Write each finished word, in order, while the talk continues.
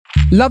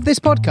Love this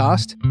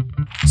podcast?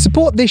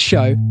 Support this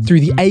show through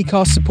the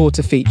Acast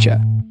supporter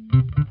feature.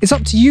 It's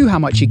up to you how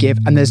much you give,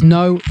 and there's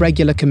no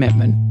regular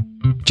commitment.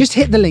 Just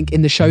hit the link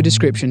in the show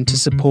description to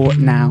support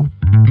now.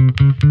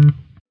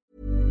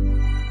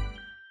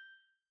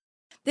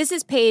 This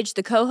is Paige,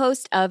 the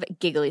co-host of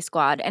Giggly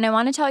Squad, and I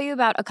want to tell you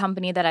about a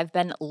company that I've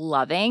been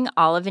loving,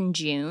 Olive &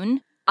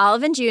 June.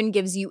 Olive & June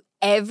gives you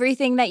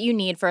everything that you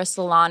need for a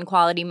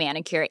salon-quality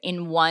manicure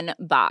in one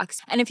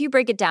box. And if you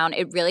break it down,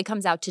 it really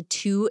comes out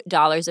to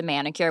 $2 a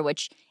manicure,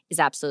 which is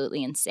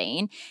absolutely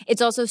insane.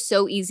 It's also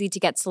so easy to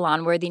get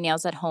salon-worthy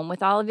nails at home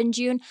with Olive &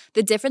 June.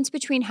 The difference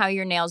between how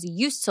your nails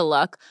used to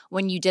look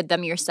when you did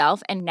them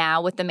yourself and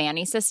now with the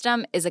Mani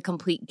system is a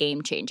complete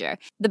game changer.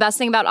 The best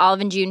thing about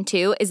Olive & June,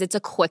 too, is it's a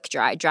quick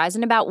dry. Dries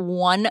in about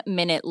 1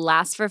 minute,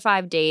 lasts for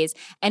 5 days,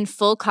 and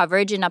full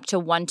coverage in up to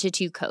 1 to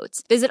 2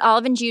 coats. Visit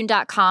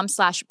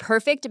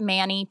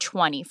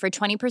oliveandjune.com/perfectmani20 for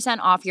 20%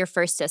 off your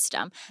first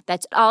system.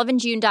 That's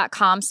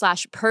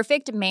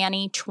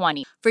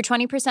oliveandjune.com/perfectmani20 for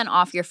 20%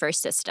 off your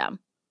first system.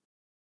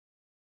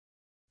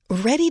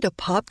 Ready to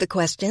pop the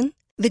question?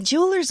 The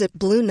jewelers at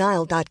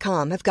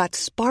BlueNile.com have got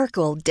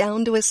sparkle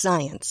down to a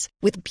science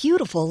with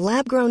beautiful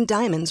lab-grown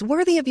diamonds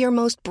worthy of your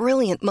most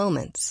brilliant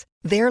moments.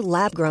 Their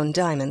lab-grown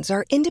diamonds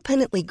are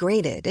independently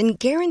graded and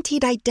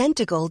guaranteed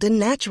identical to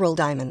natural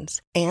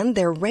diamonds, and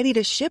they're ready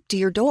to ship to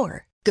your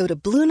door. Go to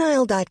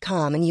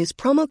BlueNile.com and use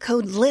promo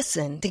code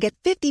LISTEN to get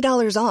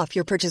 $50 off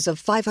your purchase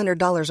of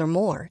 $500 or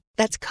more.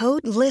 That's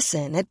code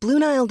LISTEN at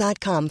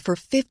BlueNile.com for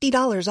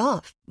 $50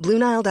 off.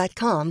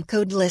 BlueNile.com,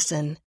 code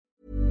LISTEN.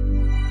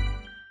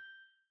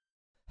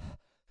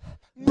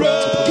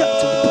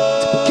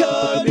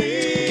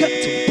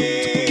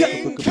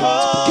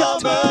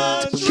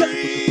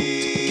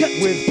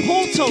 With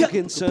Paul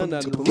Tomkinson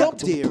and Rob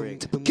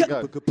Deering.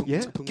 Yeah.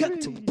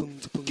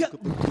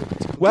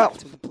 Well,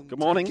 good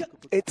morning.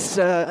 It's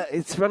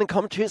running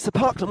commentary. It's the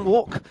Parkland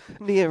Walk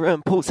near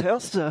Paul's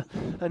house,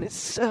 and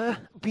it's a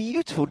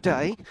beautiful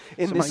day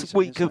in this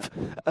week of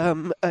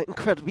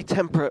incredibly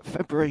temperate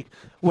February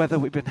weather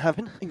we've been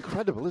having.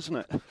 Incredible, isn't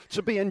it?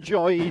 To be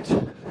enjoyed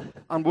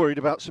and worried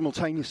about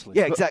simultaneously.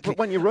 Yeah, exactly. But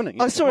when you're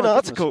running, I saw an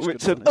article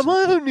which said, "Am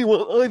I only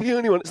one? Am I the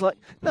only one?" It's like,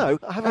 no,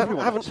 I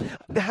haven't.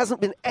 There hasn't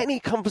been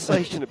any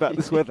conversation about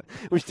this weather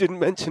which didn't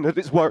mention that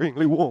it's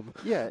worryingly warm.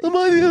 Yeah. Am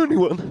I the only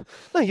one?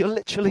 No, you're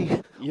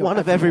literally one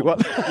of everyone.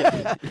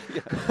 Yeah.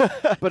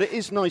 But it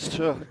is nice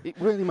it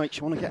really makes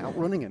you want to get out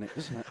running in it,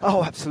 doesn't it?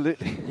 Oh,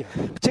 absolutely. Yeah.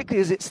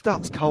 Particularly as it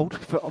starts cold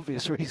for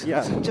obvious reasons.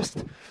 Yeah.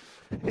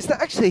 Is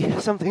that actually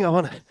something I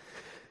want to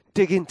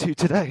dig into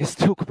today, is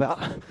talk about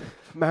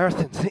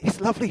marathons.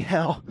 It's lovely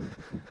how,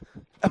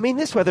 I mean,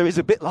 this weather is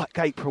a bit like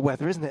April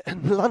weather, isn't it?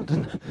 And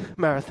London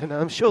Marathon,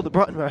 and I'm sure the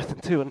Brighton Marathon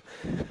too, and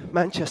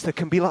Manchester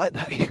can be like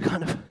that. You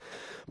kind of,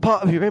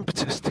 part of your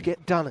impetus to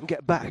get done and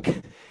get back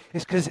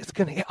is because it's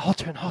going to get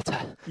hotter and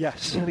hotter.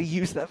 Yes. You're going to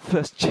use that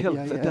first chill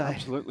of the day.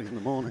 Absolutely, in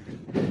the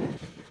morning.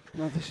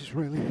 No, this is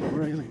really,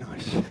 really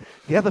nice.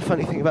 The other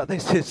funny thing about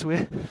this is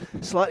we're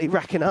slightly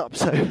racking up,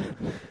 so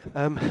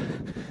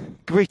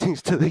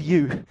greetings to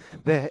you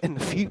there in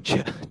the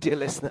future, dear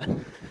listener,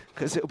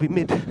 because it'll be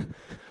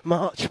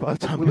mid-March by the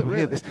time we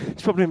hear this.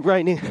 It's probably been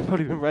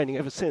raining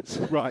ever since.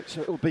 Right,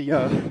 so it'll be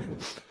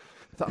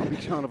that'll be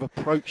kind of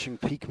approaching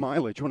peak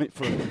mileage, won't it,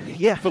 for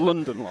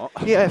London lot?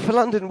 Yeah, for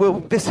London,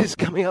 this is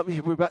coming up,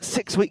 we're about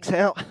 6 weeks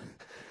out,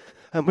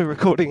 and we're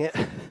recording it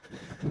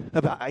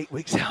about 8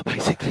 weeks out,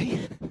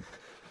 basically.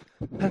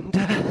 And,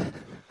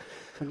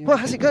 well,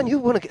 how's it going? You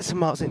want to get some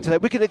miles in today?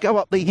 We're going to go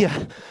up the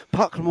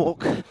Parkland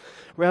Walk,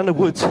 round the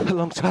woods,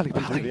 along to Ali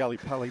Pali. The Ali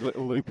Pali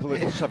little loop, a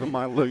little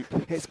 7-mile loop.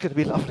 It's going to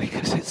be lovely,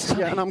 because it's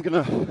sunny. Yeah, and I'm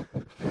going to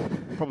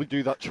probably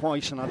do that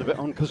twice and add a bit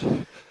on, because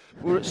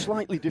we're at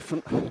slightly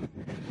different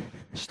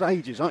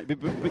stages, aren't we?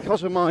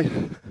 Because of my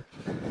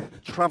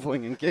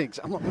travelling and gigs,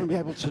 I'm not going to be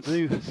able to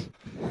do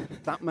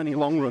that many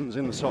long runs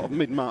in the sort of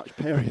mid-March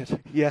period,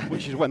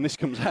 which is when this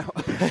comes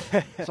out.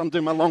 So I'm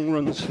doing my long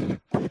runs.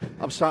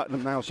 I've started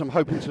them now, so I'm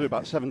hoping to do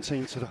about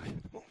 17 today.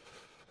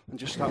 And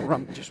just start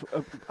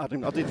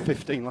adding. I did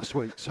 15 last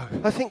week, so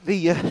I think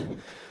the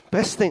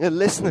best thing a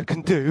listener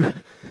can do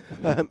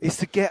is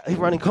to get a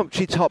running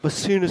commentary top as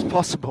soon as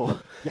possible,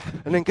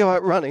 and then go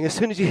out running as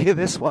soon as you hear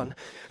this one.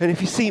 And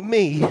if you see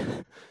me,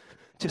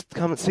 just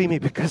come and see me,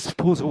 because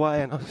Paul's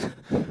away and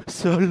I'm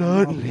so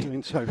lonely.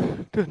 Doing so.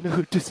 Don't know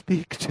who to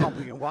speak to. I'll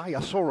be away.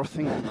 I saw a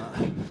thing on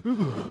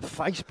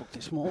Facebook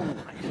this morning,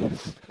 mate.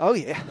 Oh,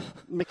 yeah.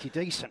 Mickey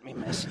D sent me a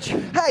message.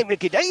 Hey,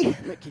 Mickey D.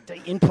 Mickey D,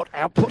 input,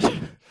 output.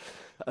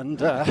 And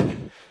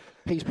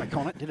he's back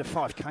on it. Did a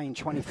 5K in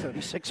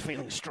 2036,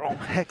 feeling strong.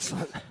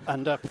 Excellent.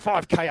 And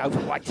 5K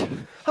overweight.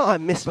 Oh, I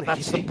miss But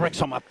Mickey that's D. the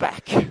bricks on my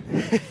back.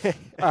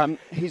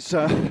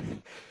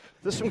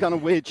 There's some kind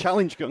of weird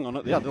challenge going on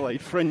at the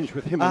Adelaide Fringe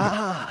with him and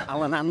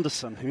Alan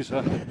Anderson, who's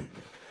a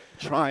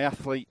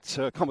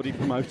triathlete comedy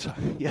promoter.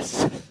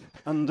 Yes.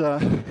 And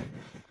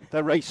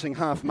they're racing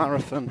half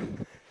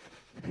marathon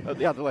at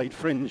the Adelaide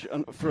Fringe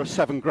and for a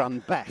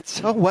 £7,000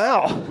 bet. Oh,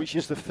 wow. Which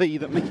is the fee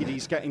that Mickey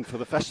D's getting for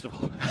the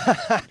festival.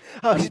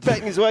 Oh, he's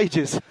betting his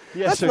wages.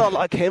 Yeah, That's so not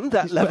like him,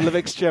 that level of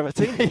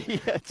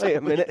extremity. Yeah, Wait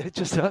a minute, it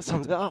just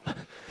sums it up.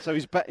 So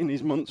he's betting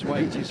his month's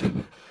wages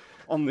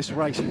on this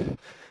race.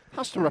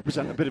 Has to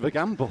represent a bit of a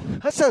gamble.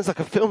 That sounds like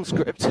a film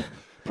script.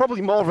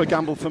 Probably more of a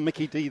gamble for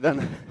Mickey D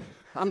than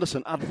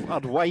Anderson.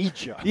 I'd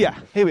wager. Yeah,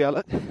 here we are,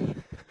 look.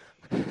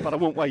 But I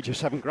won't wager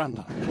 £7,000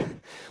 on it.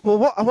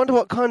 Well, I wonder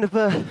what kind of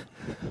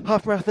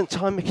half marathon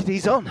time Mickey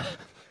D's on.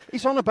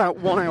 He's on about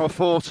 1 hour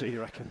 40, he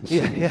reckons.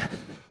 Yeah.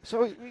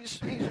 So,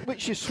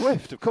 which is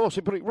swift, of course,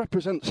 but it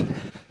represents...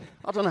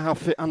 I don't know how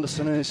fit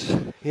Anderson is.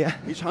 Yeah.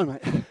 He's home,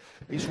 mate.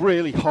 It's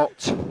really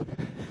hot.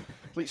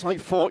 It's like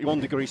 41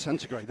 degrees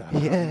centigrade there.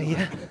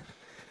 Yeah.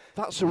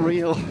 That's a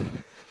real...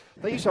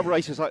 They used to have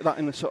races like that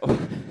in the sort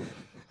of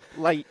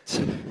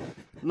late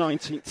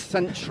 19th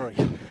century.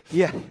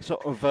 Yeah.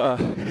 Sort of...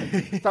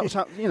 that was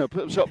how,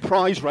 sort of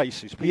prize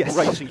races. People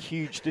racing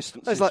huge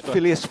distances. It's like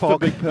Phileas Fogg. For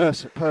big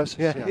purses.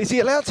 Yeah. Is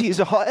he allowed to use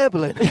a hot air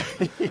balloon?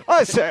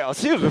 I say, I'll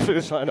see you the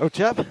finish line, old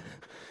chap.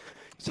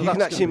 So you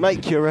can actually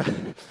make your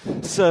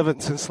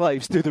servants and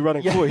slaves do the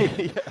running for you.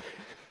 Yeah.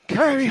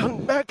 Carry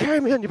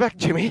me on your back,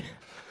 Jimmy.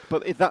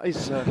 But that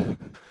is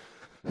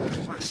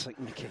classic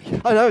Mickey.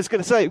 I know, I was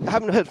going to say, I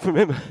haven't heard from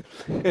him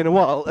in a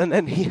while, and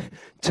then he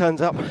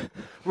turns up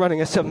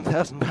running a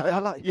 7,000 pound. I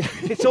like,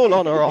 it's all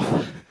on or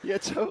off. Yeah,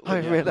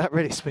 totally. That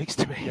really speaks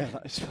to me. Yeah,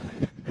 that is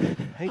funny.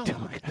 Hey,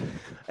 dog.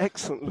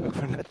 Excellent look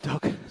from that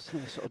dog.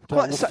 Sort of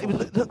Quite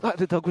it looked like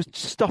the dog was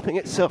stopping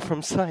itself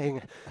from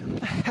saying, "What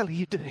the hell are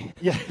you doing?"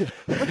 Yeah.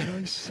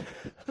 Nice.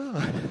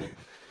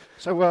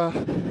 So,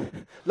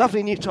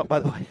 lovely new top, by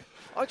the way.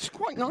 Oh, it's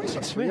quite nice,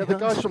 actually. Really The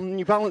guys nice. from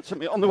New Balance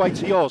sent me on the way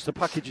to yours. The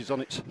package is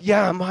on its...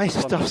 Yeah, my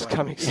stuff's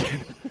coming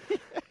soon.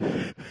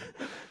 The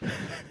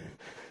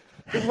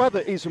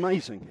weather is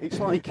amazing. It's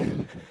like...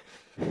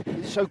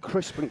 It's so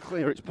crisp and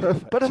clear, it's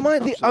perfect. But am I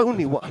the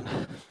only one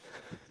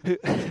who...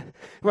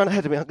 Run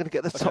ahead of me, I'm going to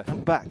get the top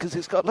from back, because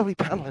it's got a lovely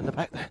panel in the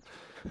back there.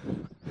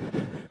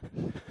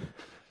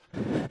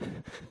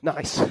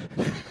 Nice.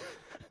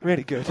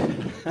 Really good.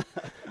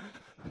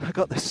 I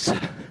got this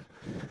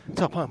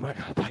top I'm wearing.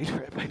 I paid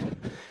for it. I paid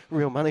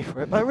real money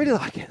for it. But I really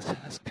like it. So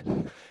that's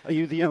good. Are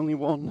you the only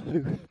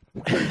one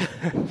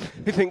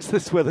who thinks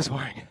this weather's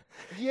worrying?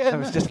 Yeah. That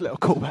was just a little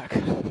callback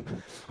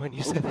when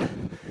you said that.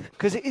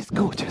 Because it is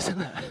gorgeous,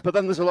 isn't it? But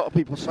then there's a lot of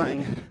people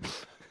saying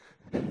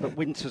that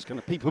winter's going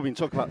to... People have been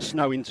talking about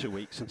snow in 2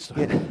 weeks and stuff.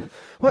 Yeah.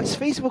 Well, it's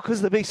feasible because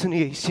of the beast in the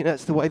east.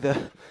 It's the way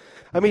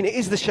I mean, it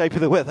is the shape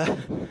of the weather.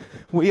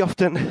 We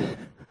often...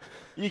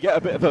 You get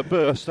a bit of a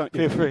burst, don't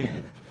you? Feel free.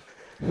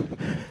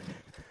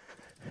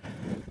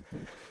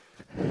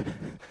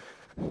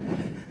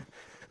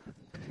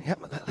 Yep,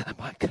 let that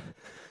bike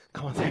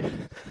come on through.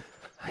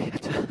 I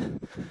had to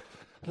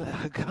let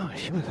her go.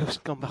 She would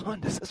have gone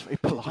behind us. That's very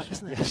polite,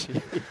 isn't it?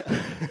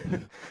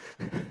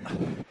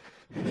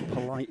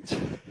 Polite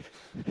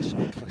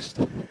cyclist.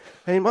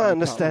 And in my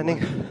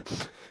understanding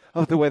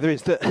of the weather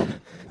is that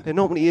there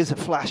normally is a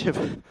flash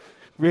of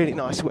really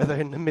nice weather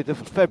in the middle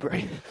of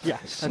February.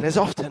 Yes. And there's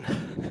often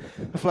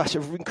a flash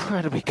of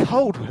incredibly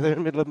cold weather in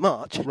the middle of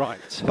March.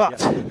 Right.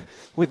 But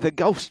with the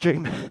Gulf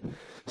Stream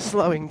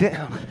slowing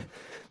down,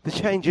 the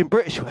change in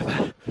British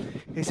weather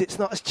is it's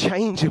not as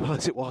changeable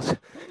as it was.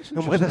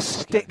 And weather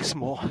sticks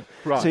more.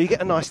 Right. So you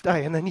get a nice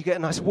day and then you get a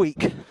nice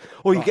week.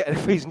 Or you get a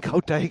freezing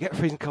cold day, you get a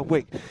freezing cold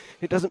week.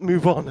 It doesn't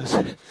move on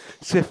as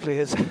swiftly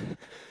as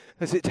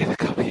it did a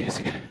couple of years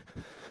ago.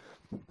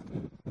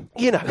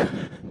 You know.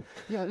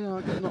 Yeah,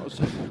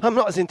 I'm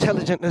not as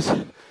intelligent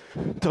as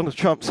Donald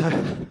Trump, so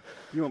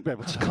you won't be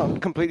able to. I can't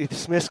completely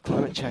dismiss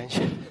climate change.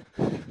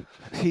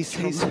 He's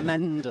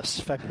tremendous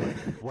February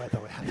weather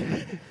we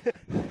had.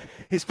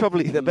 It's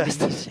probably the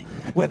best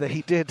weather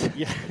he did.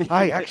 Yeah.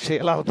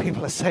 A lot of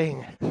people are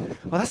saying,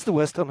 well, that's the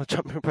worst Donald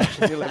Trump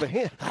impression you'll ever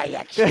hear.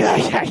 I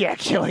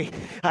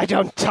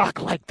don't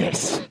talk like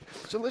this.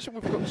 So listen,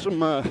 we've got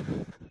some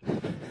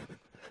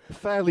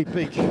fairly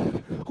big...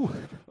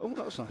 Oh,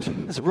 that's nice.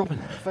 There's a robin.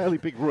 Fairly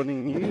big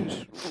running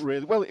news,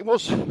 really. Well, it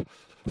was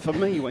for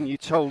me when you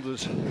told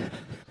us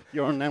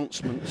your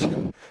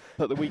announcement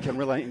at the weekend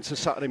relating to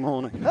Saturday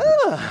morning.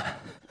 Ah!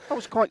 I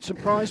was quite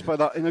surprised by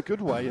that in a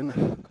good way,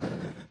 and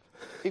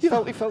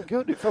it felt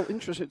good. It felt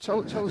interesting. Tell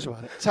us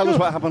about it. Tell us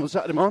what happened on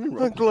Saturday morning,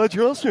 Rob. I'm glad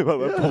you asked me about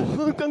that,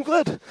 Paul.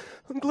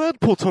 I'm glad,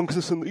 Paul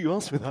Tonkinson, that you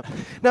asked me that.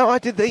 Now, I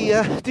did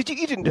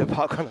you didn't do a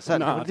park run on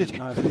Saturday morning, did you?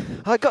 No.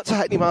 I got to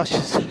Hackney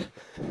Marshes,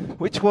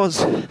 which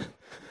was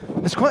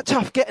quite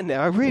tough getting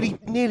there. I really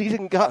nearly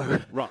didn't go.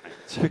 Right.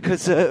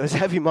 Because it was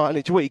heavy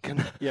mileage week, and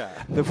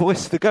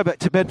the go back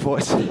to bed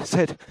voice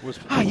said,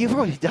 you've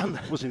already done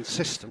that. Was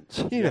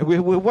insistent.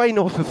 We're way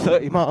north of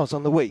 30 miles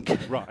on the week.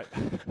 Right.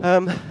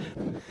 And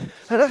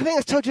I think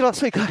I told you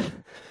last week, I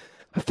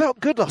felt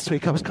good last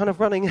week. I was kind of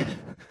running,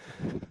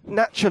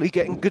 naturally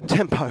getting good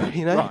tempo,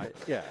 Right,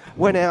 yeah.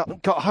 Went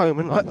out, got home,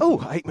 and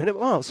 8-minute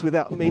miles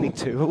without meaning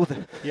to,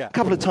 a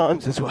couple of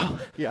times as well.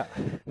 Yeah.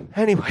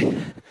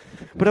 Anyway,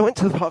 But I went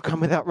to the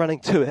parkrun without running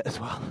to it as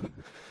well.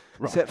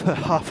 Right. Except for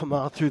half a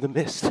mile through the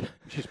mist.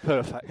 Which is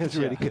perfect. It was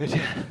really good,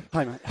 yeah.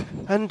 Hi, mate.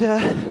 And,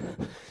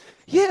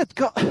 it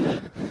got,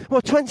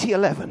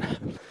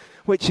 2011,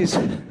 which is,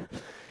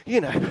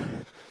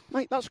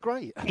 Mate, that's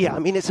great. yeah, I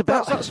mean, it's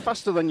about... That's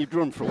faster than you'd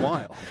run for a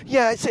while.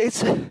 Yeah,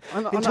 it's I in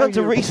know terms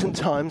of you're- recent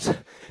times,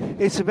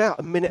 it's about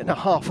a minute and a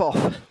half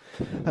off.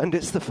 And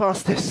it's the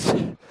fastest...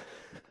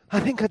 I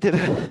think I did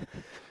a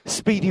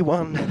speedy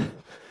one,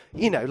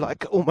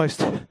 like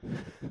almost...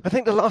 I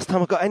think the last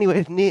time I got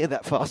anywhere near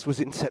that fast was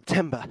in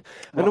September.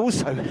 And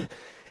also,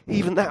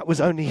 even that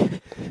was only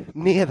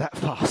near that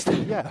fast.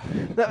 Yeah.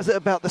 That was at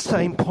about the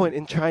same point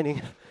in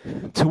training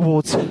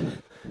towards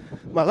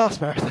my last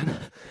marathon.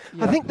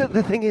 Yeah. I think that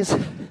the thing is,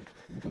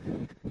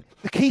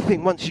 the key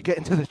thing once you get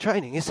into the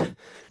training is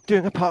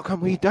doing a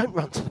parkrun where you don't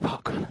run to the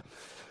parkrun.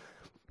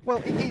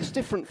 Well, it's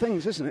different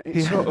things, isn't it?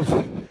 It's Yeah. sort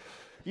of...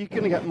 You're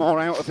going to get more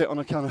out of it on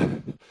a kind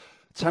of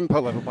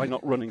tempo level by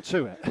not running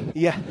to it.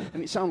 Yeah,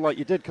 And it sounded like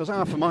you did, because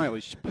half a mile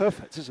is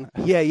perfect, isn't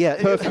it? yeah.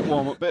 Perfect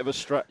warm-up, bit of a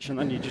stretch, and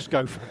then you just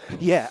go for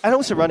it. Yeah, and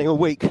also running a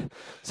week,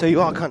 so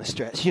you are kind of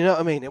stretched, you know what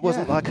I mean? It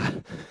wasn't Yeah. like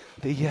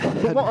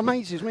But what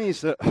amazes me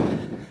is that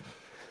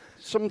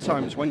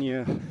sometimes when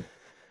you're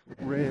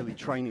really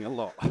training a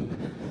lot,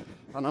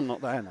 and I'm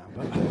not there now,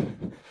 but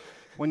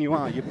when you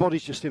are, your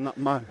body's just in that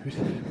mode,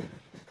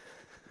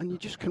 and you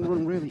just can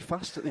run really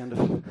fast at the end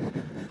of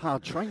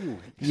hard training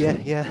weeks.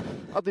 Yeah.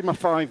 I did my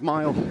 5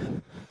 mile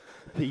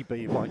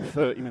PB of like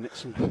 30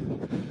 minutes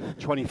and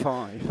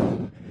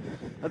 25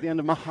 at the end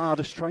of my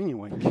hardest training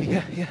week.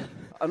 Yeah.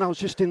 And I was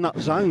just in that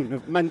zone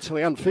of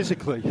mentally and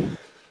physically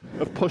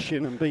of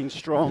pushing and being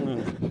strong,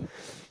 and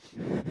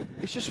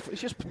it's just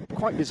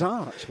quite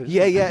bizarre actually.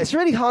 Yeah. It's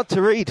really hard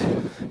to read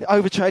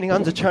overtraining,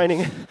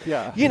 undertraining.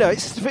 Yeah.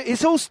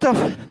 It's all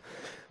stuff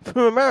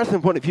from a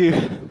marathon point of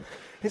view.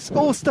 It's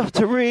all stuff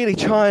to really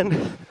try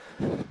and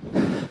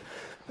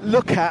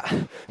look at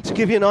to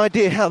give you an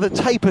idea how the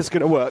taper's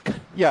going to work.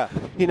 Yeah.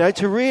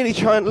 To really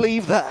try and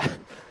leave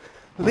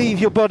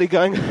your body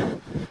going,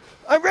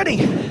 I'm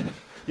ready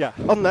Yeah.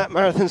 on that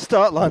marathon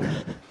start line.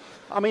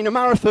 I mean, a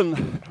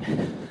marathon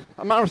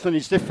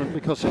is different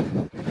because of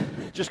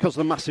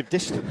the massive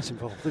distance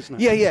involved, isn't it?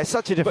 Yeah, it's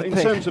such a But different in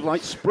thing. terms of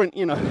like sprint,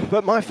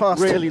 But my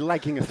fast... really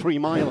legging a 3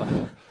 miler,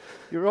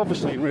 you're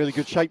obviously in really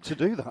good shape to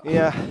do that.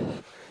 Yeah.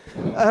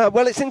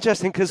 Well, it's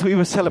interesting because we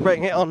were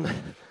celebrating it on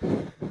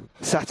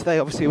Saturday,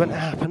 obviously, when it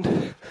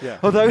happened. Yeah.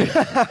 Although,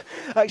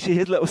 actually,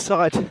 his little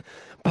side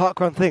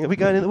parkrun thing. Are we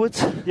going in the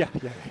woods? Yeah.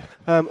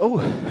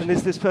 And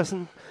is this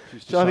person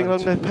She's driving along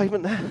decided the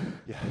pavement there?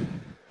 Yeah.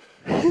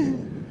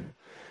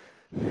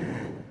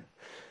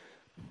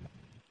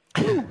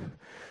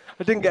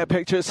 I didn't get a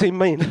picture. It seemed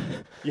mean.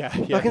 Yeah.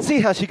 I can see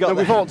how she got No,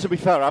 there. we've all, to be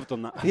fair, I've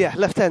done that. Yeah,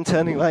 left-hand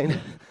turning lane.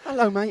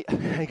 Hello, mate.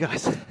 Hey,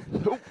 guys.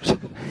 Oops.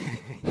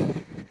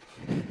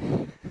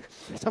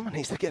 Someone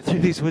needs to get through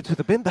these woods with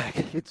a bin bag.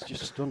 Kids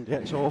just stunned. Yeah,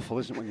 it's awful,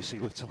 isn't it, when you see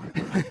little.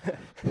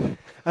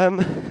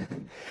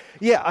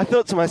 Yeah, I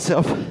thought to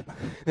myself,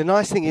 the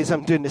nice thing is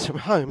I'm doing this from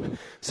home,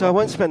 so I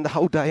won't spend the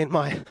whole day in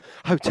my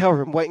hotel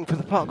room waiting for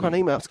the parkrun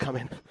emails to come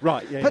in.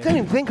 Right, yeah. I don't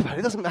even think about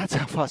it. It doesn't matter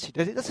how fast you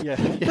did it. Yeah,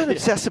 Don't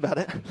obsess about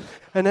it.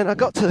 And then I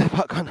got to the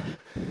parkrun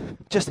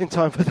just in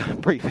time for the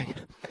briefing.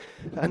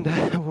 And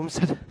a woman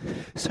said,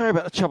 sorry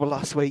about the trouble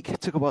last week.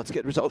 It took a while to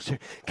get the results through.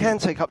 Can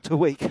take up to a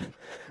week. I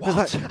was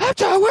like,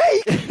 after a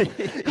week?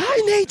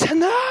 I need to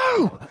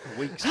know. A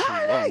week's too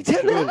I long. need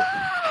to know.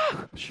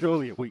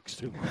 Surely a week's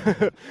too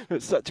long.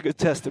 It's such a good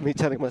test of me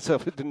telling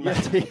myself it didn't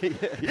matter.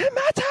 It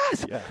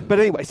matters. Yeah.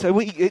 But anyway, so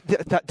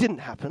that didn't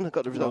happen. I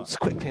got the results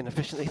quickly and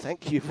efficiently.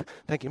 Thank you,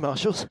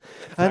 marshals.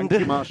 Thank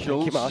you,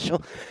 marshals. Thank you,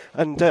 marshal.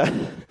 And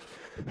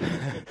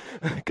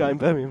guy in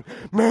Birmingham.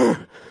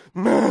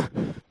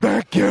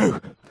 Thank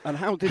you. And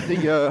how did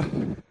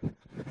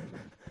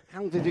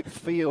it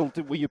feel?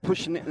 Were you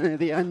pushing it near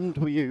the end?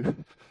 Were you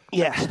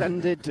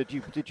extended?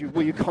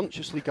 Were you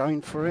consciously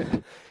going for it?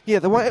 Yeah,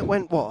 the way it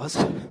went was,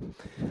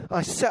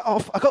 I set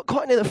off. I got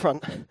quite near the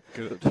front.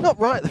 Good. Not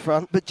right at the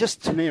front, but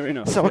just Near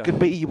enough. so I yeah. could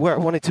be where I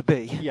wanted to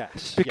be.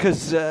 Yes.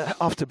 Because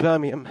after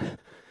Birmingham,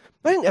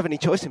 I didn't have any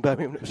choice in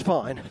Birmingham. It was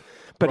fine,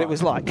 but it Right.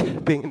 was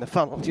like being in the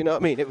funnel. Do you know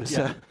what I mean? It was.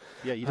 Yeah.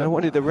 Yeah, you I don't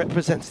wanted want a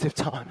representative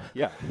time.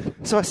 Yeah.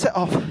 So I set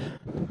off.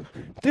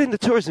 Doing the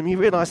tourism, you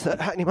realise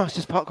that Hackney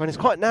Masters Parkrun is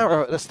quite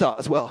narrow at the start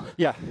as well.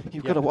 Yeah.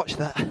 You've got to watch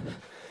that.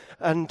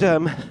 And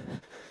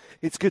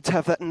it's good to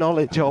have that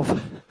knowledge of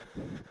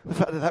the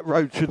fact that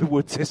road through the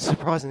woods is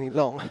surprisingly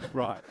long.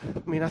 Right.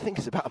 I mean, I think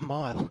it's about a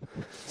mile.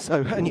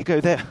 So, and you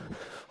go there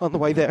on the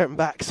way there and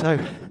back. So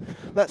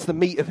that's the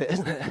meat of it,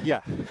 isn't it?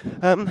 Yeah.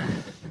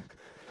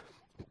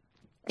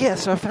 Yeah,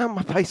 so I found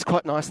my pace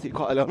quite nicely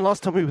quite early on.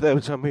 Last time we were there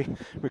was when we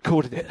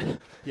recorded it.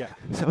 Yeah.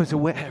 So I was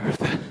aware of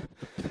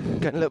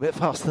going a little bit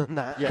faster than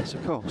that. Yes,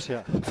 of course.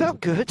 Yeah.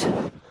 Felt good.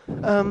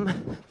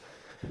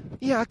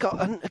 Yeah, I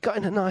got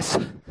in a nice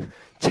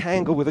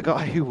tangle with a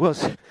guy who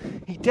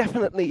he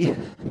definitely,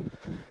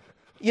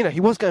 he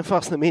was going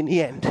faster than me in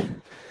the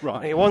end. Right.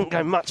 And he wasn't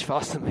going much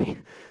faster than me.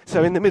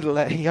 So in the middle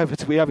there,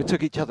 we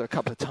overtook each other a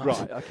couple of times.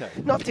 Right, okay.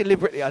 Not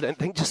deliberately, I don't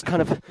think, just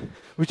kind of,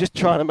 we're just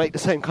trying to make the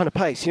same kind of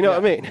pace, you know what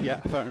I mean? Yeah,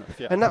 fair enough,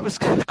 yeah. And that was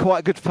quite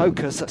a good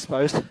focus, I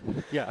suppose.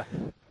 Yeah.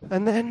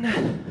 And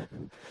then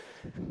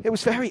it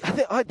was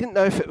I didn't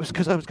know if it was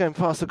because I was going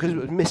faster because it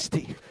was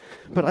misty,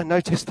 but I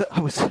noticed that I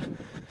was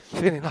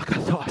feeling like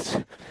I thought I was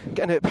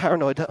getting a bit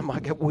paranoid that I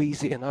might get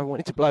wheezy and I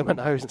wanted to blow my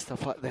nose and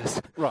stuff like this.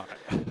 Right.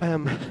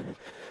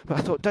 But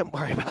I thought, don't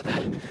worry about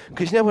that,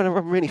 because when I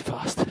run really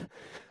fast,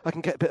 I can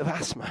get a bit of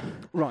asthma.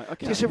 Right,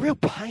 okay. It's a real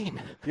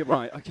pain. Yeah,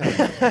 right, okay.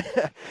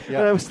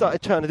 Yeah. And I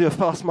started trying to do a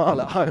fast mile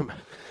at home.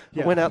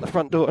 Yeah. I went out the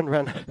front door and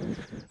ran,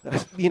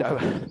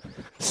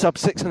 sub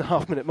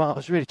 6.5 minute mile. I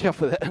was really chuffed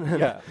with it. And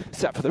then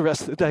sat for the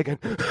rest of the day going,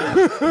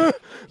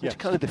 which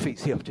kind of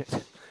defeats the object.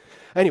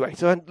 Anyway,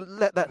 so I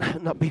let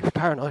that not be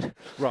paranoid.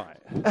 Right.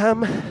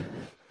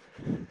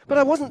 But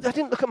I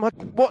didn't look at my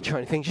watch or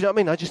anything, do you know what I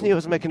mean? I just knew I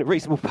was making a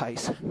reasonable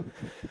pace.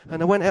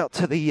 And I went out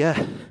to the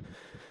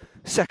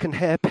second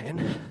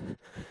hairpin,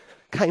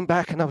 came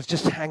back and I was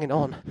just hanging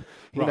on.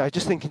 You know,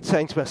 just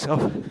saying to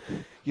myself,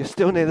 you're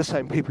still near the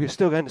same people, you're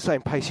still going the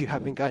same pace you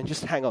have been going,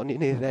 just hang on, you're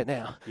nearly there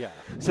now. Yeah.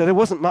 So there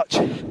wasn't much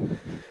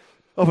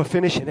of a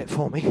finish in it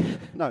for me.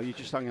 No, you're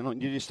just hanging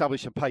on. You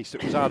established a pace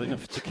that was hard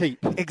enough to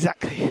keep.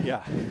 Exactly.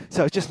 Yeah.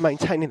 So I was just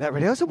maintaining that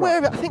really. I was aware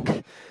of it. I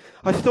think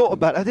I thought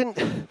about it.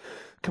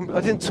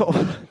 I didn't sort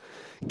of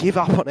give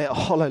up on it or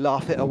hollow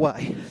laugh it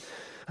away.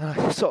 And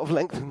I sort of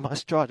lengthened my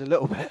stride a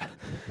little bit.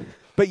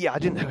 But yeah, I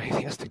didn't have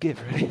anything else to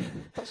give, really.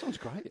 That sounds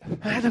great.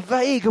 I had a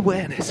vague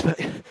awareness, but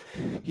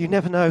you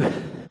never know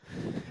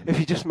if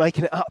you're just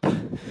making it up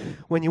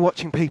when you're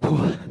watching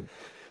people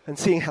and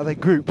seeing how they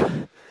group.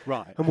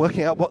 Right. And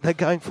working out what they're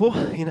going for,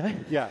 you know?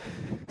 Yeah.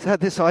 So I had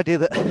this idea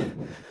that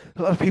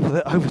a lot of people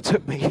that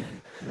overtook me,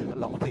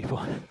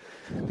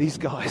 these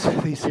guys,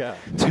 these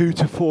 2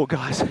 to 4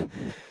 guys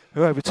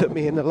who overtook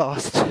me in the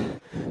last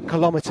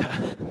kilometre,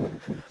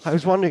 I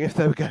was wondering if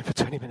they were going for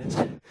 20 minutes.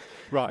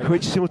 Right.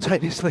 Which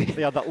simultaneously...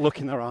 They had that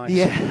look in their eyes.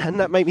 Yeah, and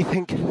that made me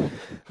think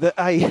that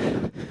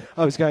A,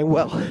 I was going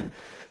well,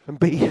 and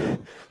B,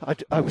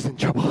 I was in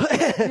trouble.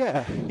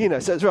 Yeah. You know,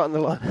 so it's right on the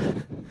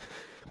line.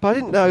 But I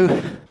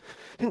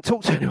didn't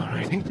talk to anyone or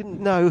anything, didn't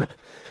know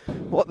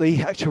what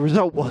the actual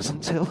result was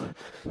until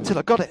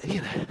I got it,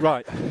 you know.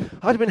 Right.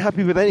 I'd have been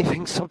happy with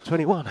anything sub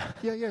 21.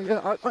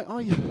 Yeah.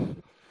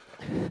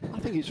 I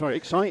think it's very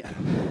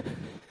exciting.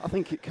 I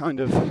think it kind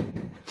of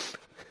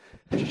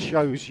just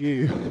shows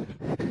you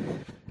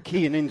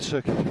keying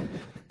into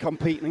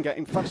competing and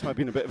getting fast,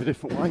 maybe in a bit of a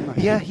different way, mate.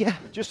 Yeah.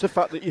 Just the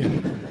fact that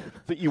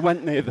you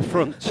went near the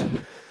front,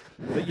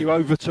 that you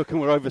overtook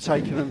and were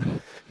overtaken,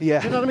 and yeah.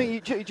 Do you know what I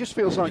mean? It just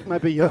feels like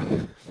maybe you're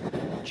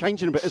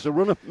changing a bit as a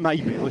runner,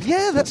 maybe.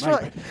 Yeah, that's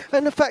right.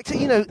 And the fact that,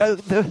 you know,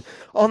 the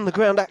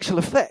on-the-ground actual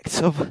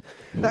effects of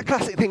that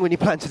classic thing when you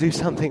plan to do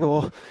something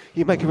or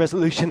you make a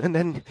resolution and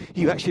then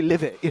you actually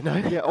live it, you know?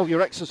 Yeah, all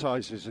your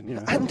exercises and, you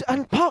know.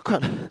 And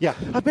parkrun. Yeah.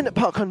 I've been at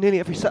parkrun nearly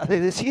every Saturday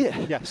this year.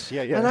 Yes,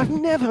 yeah. And I've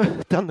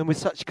never done them with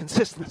such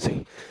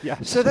consistency.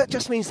 Yes. So that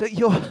just means that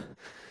you're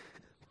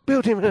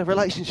building a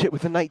relationship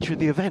with the nature of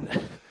the event.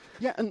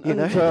 Yeah,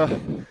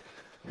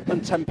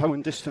 and tempo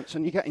and distance,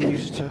 and you're getting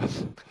used to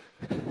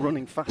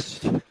running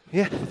fast.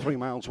 Yeah. For 3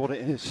 miles, what it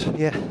is.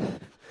 Yeah.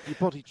 Your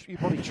body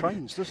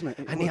trains, doesn't it?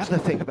 And the other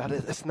thing about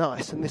it that's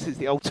nice, and this is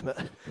the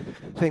ultimate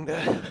thing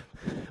that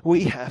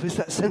we have, is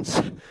that sense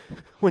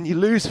when you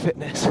lose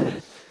fitness,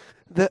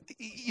 that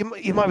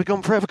you might be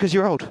gone forever because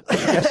you're old.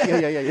 Yes,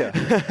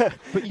 yeah.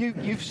 But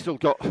you've still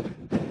got.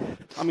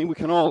 I mean,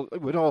 we'd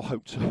all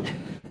hope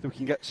that we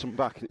can get some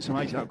back, and it's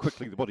amazing how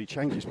quickly the body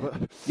changes. But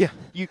yeah,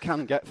 you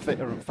can get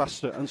fitter and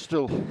faster, and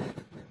still.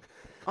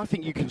 I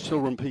think you can still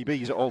run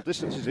PBs at all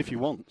distances if you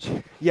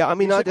want. Yeah, I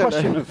mean, I don't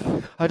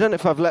know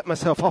if I've let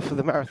myself off of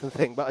the marathon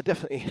thing, but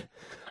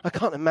I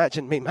can't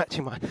imagine me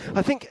matching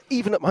I think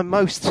even at my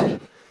most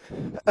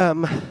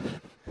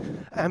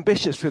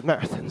ambitious with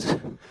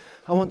marathons,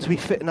 I want to be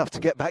fit enough to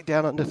get back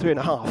down under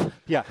 3.5.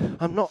 Yeah.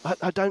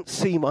 I don't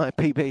see my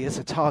PB as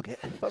a target.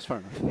 That's fair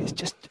enough. It's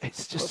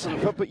just.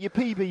 But your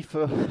PB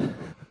for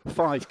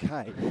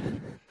 5k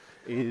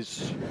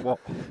is what?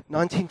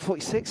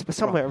 1946, but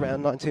somewhere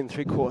around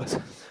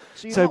 19.75.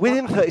 So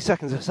within 30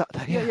 seconds of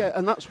Saturday. Yeah,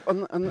 and that's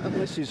and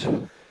this is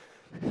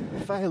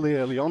fairly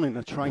early on in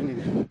the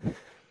training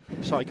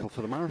cycle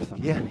for the marathon.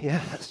 Yeah,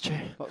 that's true.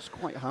 That's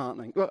quite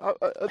heartening. Well,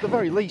 at the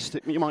very least,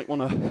 you might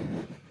want to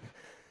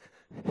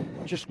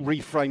just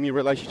reframe your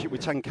relationship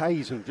with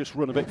 10Ks and just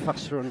run a bit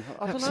faster. And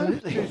I don't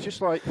Absolutely. know. It's just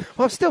like,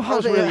 well, I've still I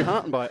was hardly really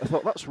heartened by it. I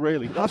thought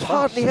I've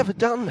hardly ever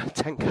done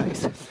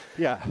 10Ks.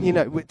 Yeah. You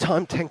know, with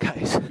timed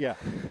 10Ks. Yeah.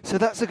 So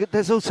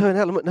there's also an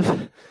element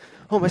of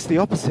almost the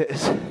opposite,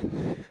 is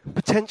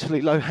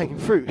potentially low-hanging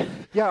fruit.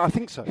 Yeah, I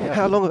think so. Yeah.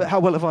 How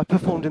well have I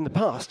performed in the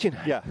past? You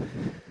know. Yeah.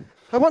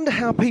 I wonder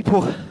how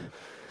people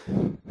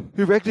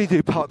who regularly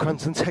do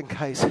parkruns and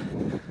 10Ks,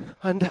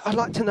 and I'd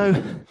like to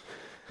know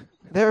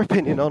their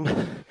opinion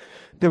on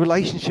the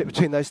relationship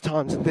between those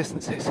times and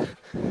distances.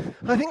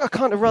 I think I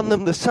kind of run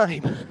them the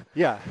same.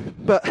 Yeah.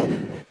 But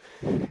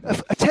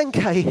a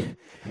 10k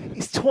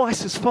is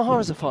twice as far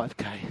as a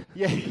 5k.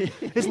 Yeah,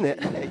 isn't it?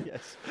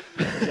 Yes,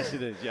 yes,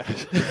 it is.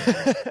 Yes.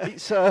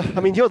 It's. I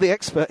mean, you're the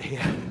expert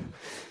here.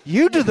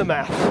 You do the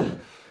math.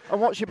 And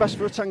what's your best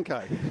for a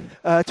 10k?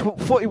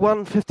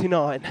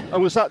 41:59.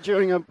 And was that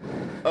during a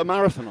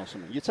marathon or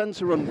something? You tend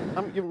to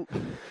run.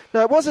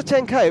 No, it was a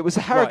 10k. It was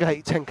a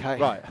Harrogate 10k.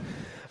 Right.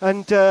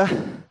 And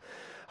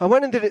I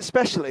went and did it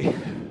specially.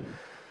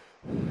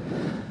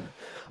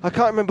 I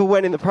can't remember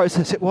when in the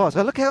process it was.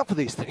 I look out for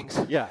these things.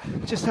 Yeah.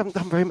 Just haven't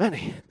done very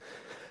many.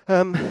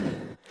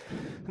 And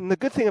the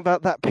good thing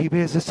about that PB,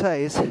 as I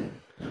say, is,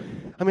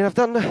 I mean, I've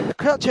done the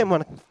Crouch End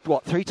one,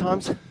 3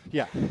 times?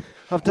 Yeah.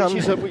 I've done.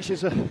 Which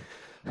is a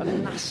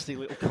nasty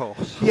little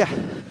course. Yeah.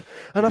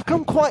 And I've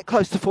come quite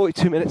close to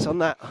 42 minutes on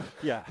that.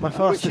 Yeah. My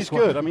fastest which is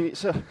one. good. I mean,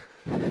 it's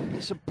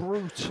a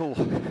brutal,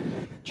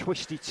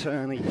 twisty,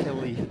 turny,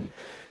 hilly.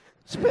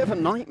 It's a bit of a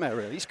nightmare,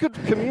 really. It's a good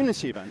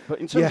community event, but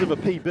in terms of a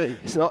PB,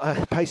 it's not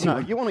a pacey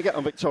one. You want to get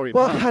on Victoria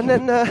Well, Park. and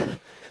then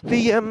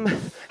the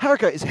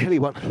Harrogate is a hilly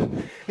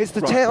one. It's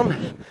the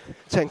town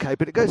 10k,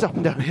 but it goes up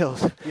and down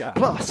hills. Yeah.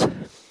 Plus,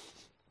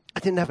 I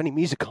didn't have any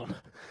music on.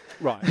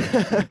 Right.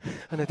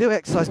 And I do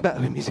exercise better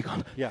with music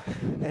on. Yeah.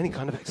 Any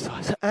kind of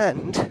exercise.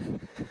 And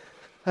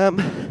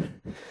the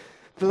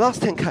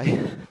last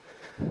 10k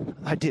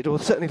I did, or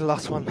certainly the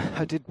last one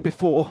I did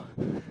before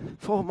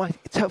my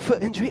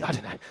foot injury, I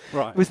don't know.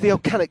 Right. Was the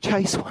Volcanic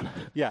Chase one.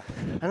 Yeah.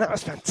 And that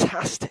was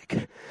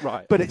fantastic.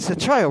 Right. But it's a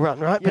trail run,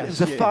 right? But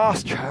Yes, it was a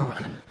fast trail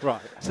run.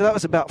 Right. So that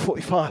was about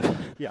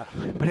 45. Yeah.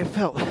 But it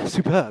felt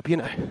superb, you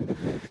know.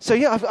 So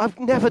yeah, I've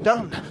never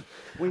done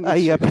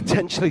a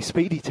potentially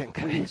speedy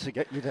 10k. We need to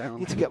get you down.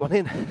 Need to get one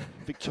in.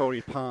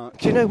 Victoria Park.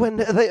 Do you know when?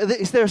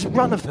 Is there a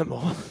run of them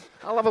or?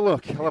 I'll have a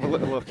look. I'll have a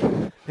little look.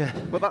 Yeah.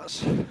 But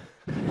that's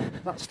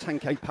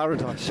 10k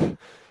paradise.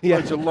 Yeah.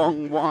 Loads of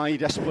long,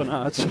 wide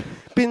esplanades.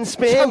 Been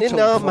spending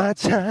Total all fun. my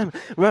time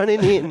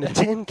running in a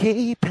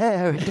 10k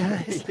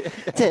paradise.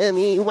 Tell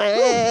me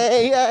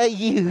why are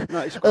you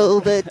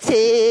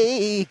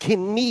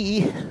overtaking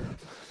me,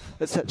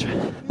 etc.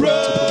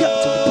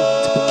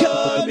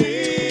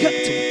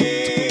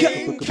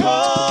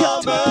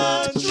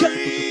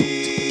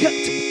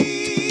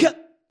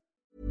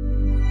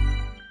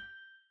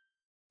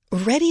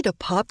 Ready to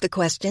pop the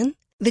question?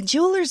 The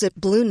jewelers at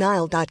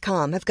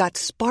BlueNile.com have got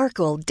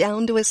sparkle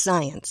down to a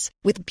science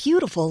with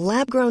beautiful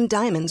lab-grown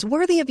diamonds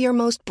worthy of your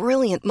most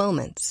brilliant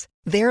moments.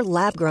 Their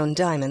lab-grown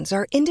diamonds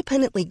are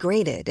independently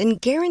graded and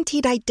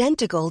guaranteed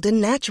identical to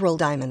natural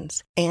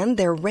diamonds, and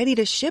they're ready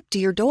to ship to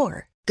your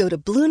door. Go to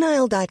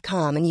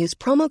BlueNile.com and use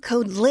promo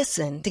code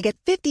LISTEN to get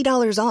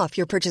 $50 off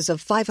your purchase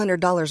of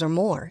 $500 or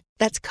more.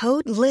 That's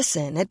code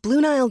LISTEN at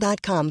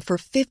BlueNile.com for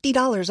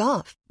 $50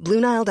 off.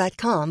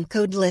 BlueNile.com,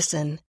 code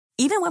LISTEN.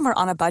 Even when we're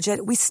on a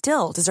budget, we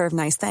still deserve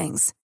nice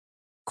things.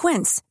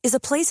 Quince is a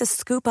place to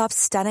scoop up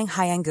stunning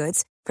high-end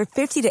goods for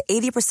 50 to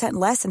 80%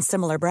 less than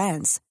similar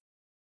brands.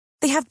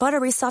 They have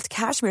buttery soft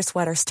cashmere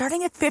sweaters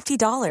starting at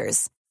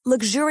 $50,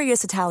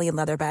 luxurious Italian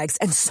leather bags,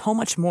 and so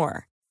much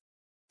more.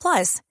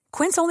 Plus,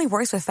 Quince only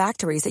works with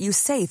factories that use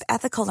safe,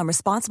 ethical, and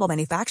responsible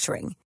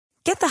manufacturing.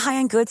 Get the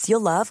high-end goods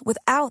you'll love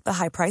without the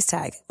high price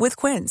tag with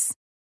Quince.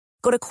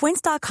 Go to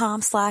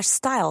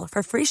quince.com/style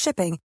for free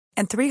shipping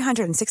and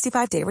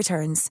 365-day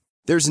returns.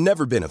 There's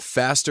never been a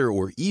faster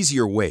or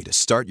easier way to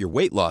start your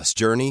weight loss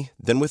journey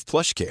than with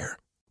PlushCare.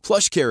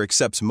 PlushCare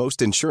accepts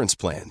most insurance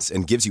plans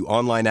and gives you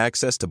online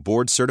access to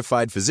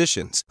board-certified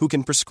physicians who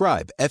can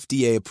prescribe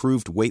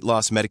FDA-approved weight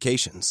loss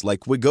medications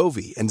like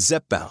Wegovy and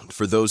Zepbound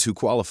for those who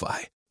qualify.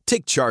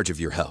 Take charge of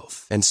your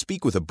health and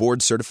speak with a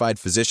board-certified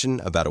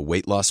physician about a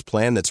weight loss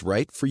plan that's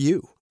right for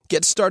you.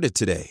 Get started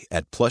today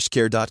at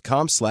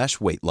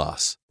plushcare.com/weight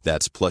loss.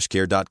 That's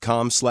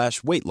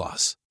plushcare.com/weight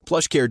loss.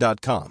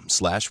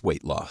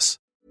 plushcare.com/weight loss.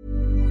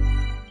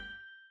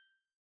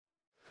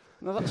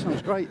 No, that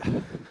sounds great.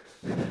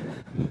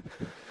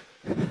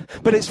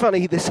 But it's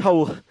funny, this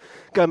whole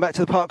going back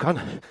to the park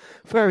run,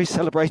 very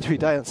celebratory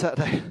day on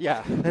Saturday.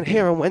 Yeah. And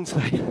here on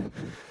Wednesday,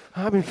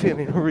 I've been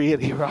feeling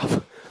really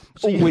rough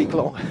all week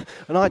long.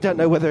 And I don't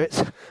know whether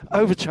it's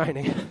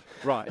overtraining,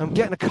 Right. I'm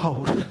getting a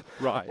cold,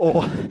 Right.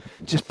 or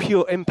just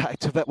pure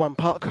impact of that one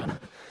park run.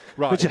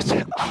 Right. We're just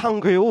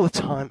hungry all the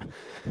time.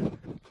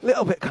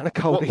 Little bit kind of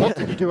cold. What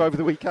did you do over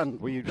the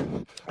weekend? Were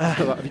you?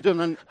 Have you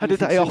done anything? I had a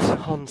day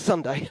off on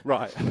Sunday.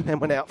 Right. Then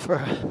went out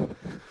for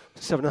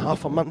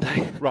 7.5 on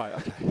Monday. Right.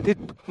 Okay.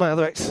 Did my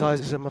other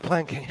exercises and my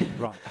planking.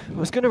 Right. I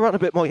was going to run a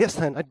bit more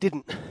yesterday and I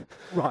didn't.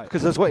 Right.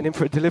 Because I was waiting in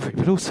for a delivery,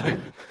 but also,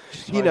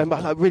 you know,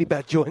 my really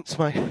bad joints,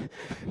 my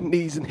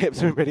knees and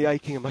hips are really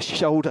aching, and my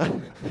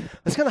shoulder. I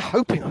was kind of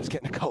hoping I was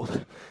getting a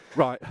cold.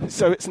 Right.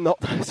 So it's not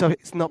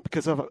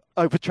because I've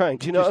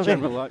overtrained. Do you know Just what I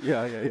mean? general,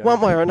 yeah. One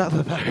way or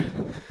another, though,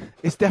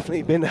 it's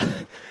definitely been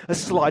a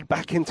slide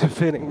back into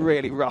feeling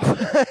really rough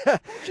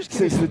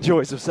since the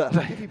joys of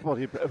Saturday. Give your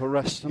body a bit of a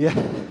rest. And Yeah.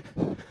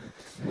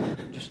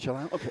 Just chill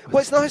out a bit. Well,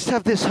 it's nice to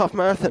have this half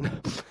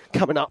marathon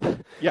coming up.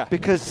 Yeah.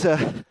 Because,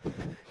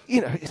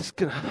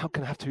 I'm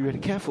gonna have to be really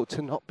careful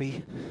to not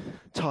be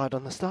tired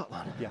on the start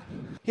line. Yeah.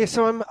 Yeah.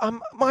 So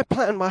my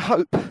plan, my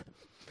hope,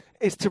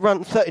 is to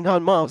run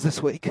 39 miles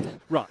this week.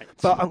 Right.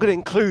 But I'm going to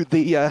include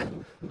the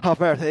half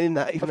marathon in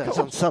that, even though it's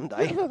on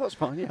Sunday. Yeah, no, that's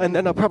fine. Yeah. And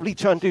then I'll probably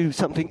try and do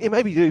something,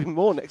 maybe do even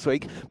more next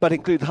week, but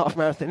include the half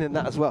marathon in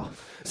that as well.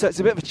 So it's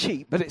a bit of a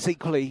cheat, but it's a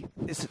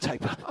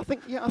taper. I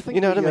think. You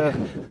know what I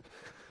mean?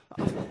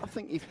 I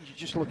think if you're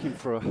just looking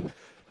for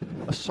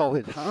a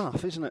solid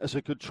half, isn't it, as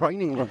a good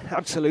training run?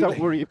 Absolutely. Don't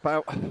worry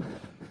about,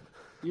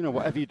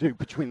 whatever you do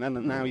between then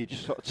and now, you're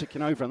just sort of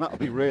ticking over, and that'll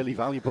be really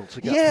valuable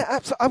to get. Yeah,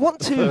 absolutely. I want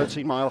to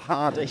 30-mile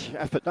hardish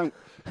effort. Don't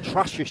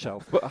trash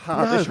yourself, but a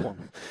hardish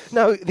one.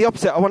 No, the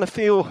opposite. I want to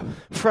feel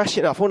fresh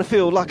enough. I want to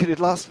feel like I did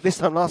this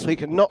time last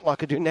week, and not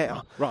like I do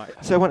now. Right.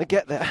 So when I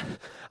get there,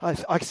 I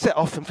set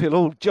off and feel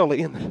all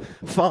jolly and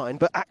fine,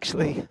 but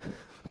actually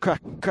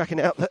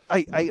cracking out the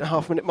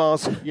 8.5 minute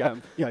miles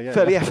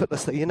fairly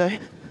effortlessly,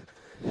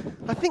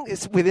 I think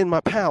it's within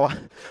my power.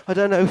 I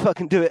don't know if I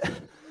can do it.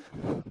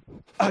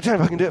 I don't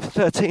know if I can do it for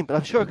 13, but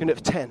I'm sure I can do it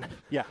for 10.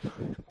 Yeah.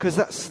 Because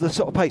that's the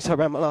sort of pace I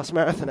ran my last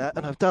marathon at,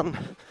 and I've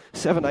done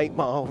 7-8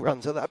 mile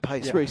runs at that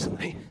pace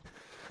recently.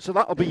 So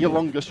that'll be your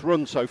longest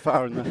run so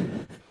far in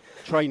the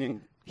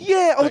training.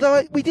 Yeah,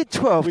 although we did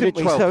 12, didn't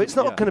we? 12, So it's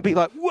not going to be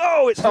like,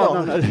 whoa, it's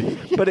long. No.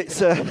 But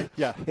it's it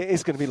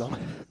is going to be long.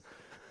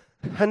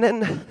 And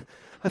then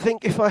I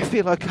think if I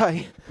feel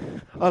okay,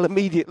 I'll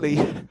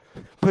immediately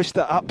push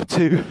that up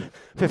to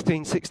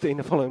 15, 16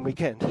 the following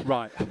weekend.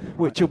 Right.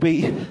 Which will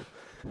be...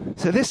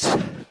 So this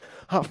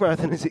half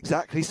marathon is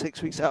exactly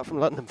 6 weeks out from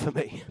London for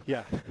me.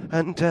 Yeah.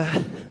 And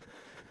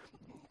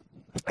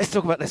let's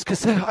talk about this,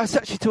 because I was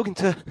actually talking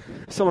to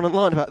someone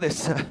online about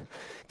this,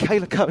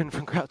 Kayla Cohen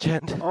from Crouch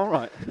End. All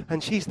right.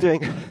 And she's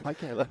doing... Hi,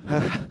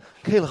 Kayla.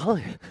 Kayla,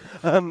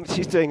 hi.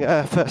 She's doing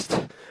her first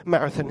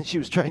marathon, and she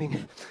was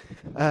training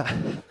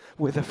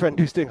with a friend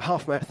who's doing a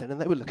half marathon,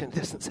 and they were looking at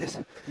distances.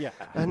 Yeah.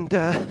 And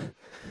it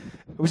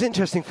was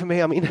interesting for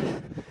me. I mean,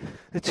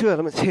 the two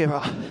elements here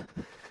are...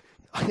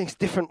 I think it's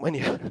different when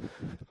you're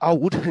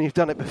old and you've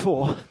done it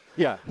before.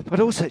 Yeah.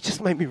 But also it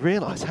just made me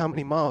realise how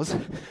many miles...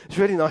 It's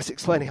really nice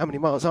explaining how many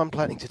miles I'm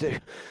planning to do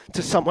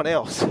to someone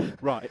else.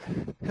 Right.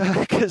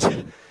 Because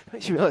it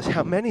makes you realise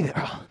how many there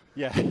are.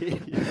 Yeah.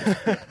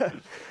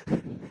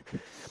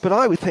 But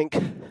I would think,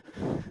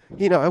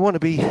 I want to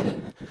be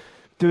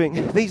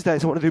doing... These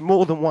days I want to do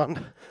more than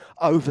one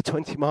over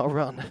 20-mile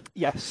run.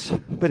 Yes.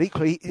 But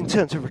equally, in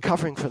terms of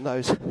recovering from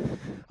those,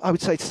 I would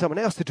say to someone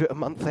else to do it a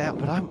month out,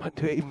 but I might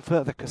do it even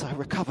further because I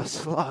recover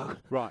slow.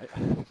 Right.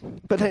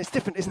 But then it's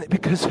different, isn't it?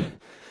 Because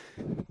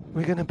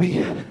we're going to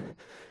be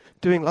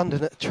doing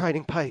London at a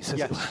training pace.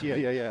 Yes,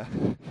 yeah.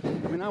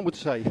 I mean, I would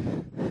say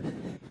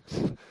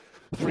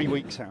 3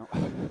 weeks out,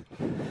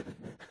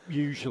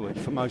 usually,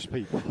 for most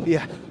people.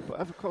 Yeah. But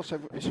of course,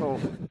 it's all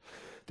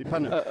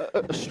dependent.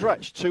 At a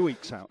stretch, 2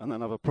 weeks out, and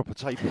then have a proper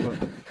taper.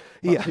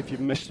 But if you've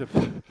missed a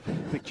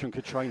big chunk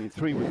of training,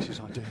 3 weeks is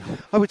ideal.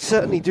 I would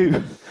certainly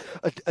do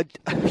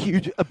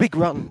a big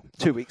run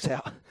 2 weeks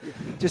out,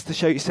 just to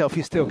show yourself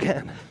you still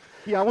can.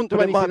 Yeah, I wouldn't do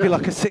but anything. It might be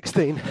like a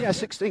 16. Yeah,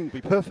 16 would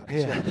be perfect.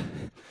 Yeah.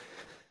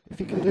 If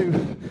you can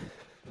do,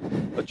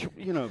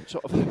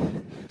 sort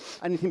of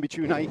anything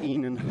between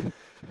 18 and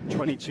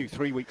 22,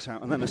 3 weeks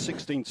out, and then a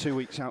 16, 2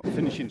 weeks out,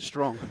 finishing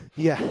strong.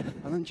 Yeah.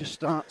 And then just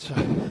start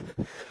to...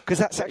 Because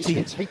that's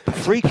actually,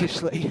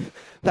 freakishly,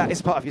 that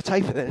is part of your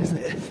taper then, isn't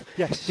it?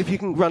 Yes. If you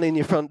can run in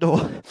your front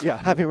door,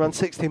 having run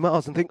 60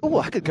 miles and think, oh,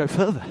 I could go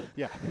further.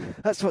 Yeah.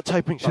 That's what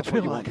tapering should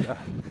feel like.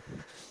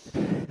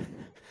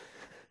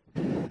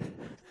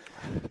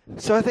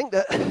 So I think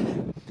that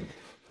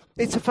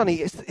it's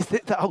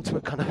the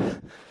ultimate kind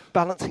of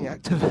balancing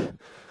act of,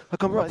 I've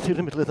gone right through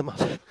the middle of the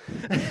mud.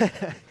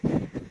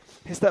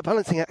 It's that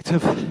balancing act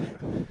of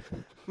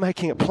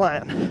making a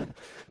plan,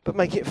 but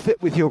making it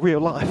fit with your real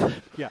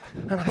life. Yeah.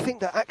 And I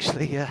think that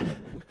actually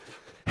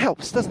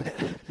helps, doesn't it?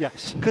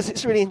 Yes. Because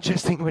it's really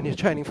interesting when you're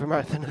training for a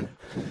marathon, and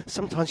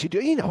sometimes you do,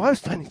 I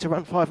was planning to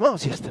run 5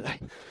 miles yesterday.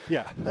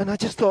 Yeah. And I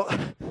just thought,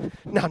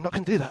 no, I'm not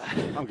going to do that.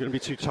 I'm going to be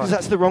too tired. Because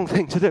that's the wrong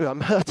thing to do.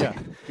 I'm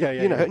hurting. Yeah.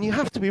 And you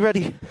have to be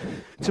ready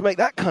to make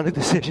that kind of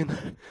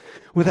decision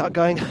without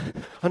going,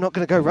 I'm not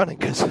going to go running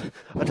because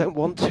I don't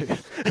want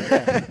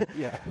to.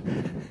 Yeah.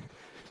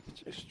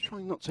 Just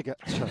trying not to get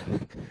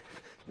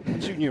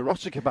too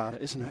neurotic about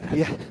it, isn't it?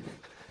 Yeah.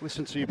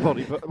 Listen to your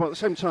body, but at the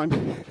same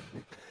time,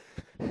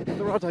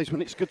 there are days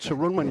when it's good to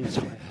run when you're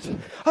tired.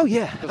 Oh,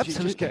 yeah, absolutely. absolutely.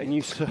 You're just getting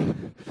used to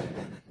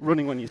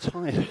running when you're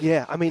tired.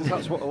 Yeah, I mean...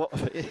 That's what a lot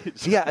of it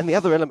is. Yeah, and the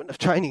other element of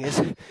training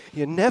is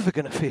you're never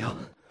going to feel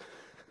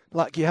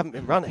like you haven't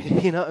been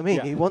running, you know what I mean?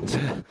 Yeah. You want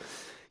to...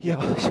 Your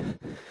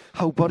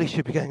whole body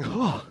should be going,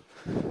 oh,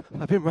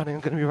 I've been running,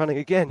 I'm going to be running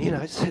again.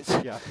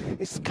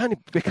 It's kind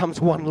of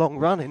becomes one long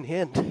run in the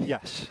end.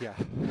 Yes, yeah.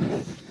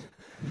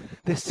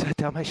 This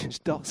Dalmatian's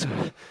dots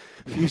are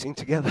fusing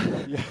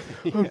together. Yeah.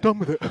 I'm done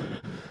with it.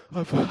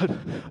 I've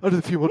added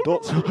a few more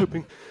dots. I'm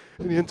hoping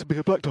in the end to be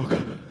a black dog.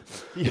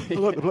 I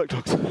like the black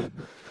dogs.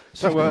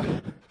 So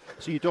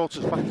your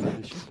daughter's back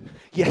then, is she?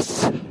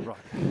 Yes.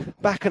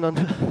 Right. Back and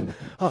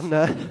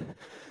on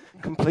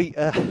complete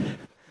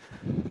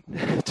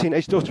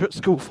teenage daughter at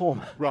school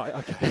form. Right,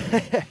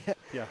 okay.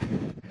 Yeah.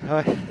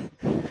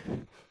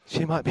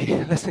 She might be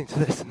listening to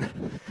this,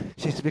 and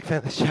she's a big fan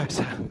of the show,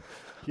 so...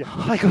 Yeah.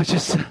 Hi,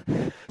 gorgeous.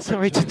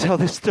 Sorry to tell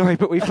this story,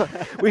 but we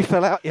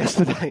fell out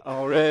yesterday.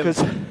 Oh, really?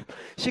 Because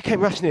she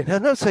came rushing in.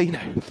 And also,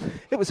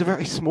 it was a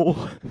very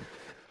small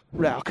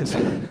row, because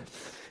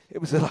it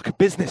was like a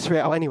business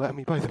row anyway, and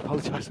we both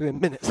apologised within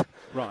minutes.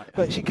 Right.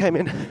 But she came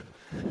in,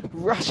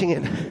 rushing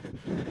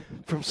in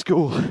from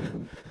school,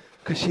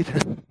 because she'd...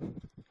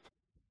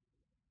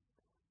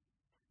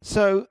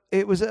 So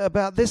it was at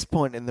about this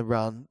point in the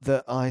run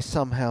that I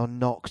somehow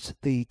knocked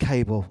the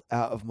cable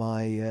out of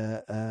my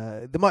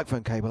the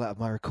microphone cable out of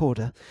my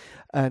recorder,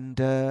 and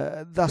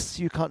thus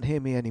you can't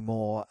hear me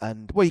anymore.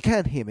 And well, you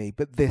can hear me,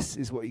 but this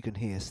is what you can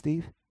hear,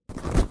 Steve.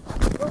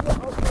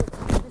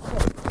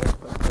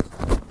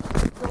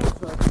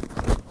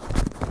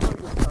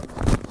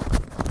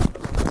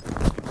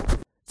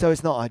 So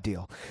it's not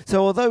ideal.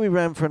 So although we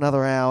ran for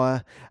another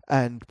hour,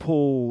 and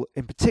Paul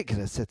in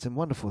particular said some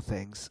wonderful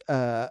things,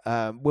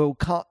 we'll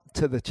cut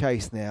to the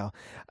chase now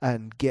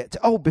and get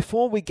to,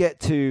 before we get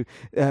to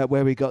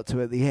where we got to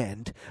at the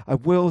end, I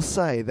will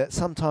say that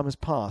some time has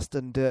passed,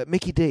 and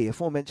Mickey D,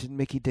 aforementioned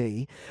Mickey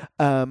D,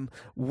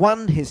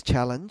 won his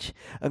challenge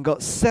and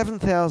got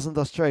 $7,000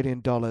 Australian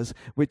dollars,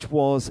 it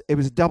was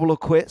a double or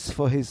quits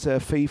for his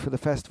fee for the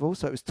festival,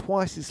 so it was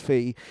twice his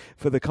fee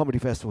for the comedy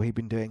festival he'd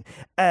been doing,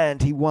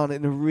 and he won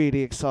in a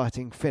really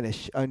exciting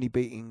finish, only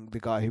beating the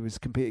guy who was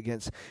competing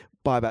against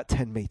by about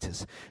 10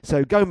 metres.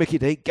 So go Mickey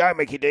D, go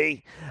Mickey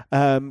D.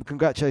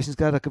 Congratulations,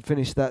 glad I could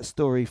finish that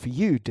story for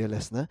you, dear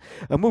listener.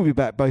 And we'll be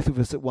back, both of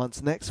us, at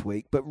once next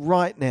week. But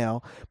right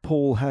now,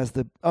 Paul has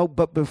the... Oh,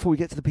 but before we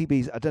get to the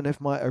PBs, I don't know if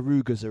my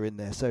Arugas are in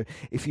there. So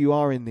if you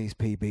are in these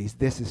PBs,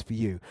 this is for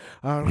you.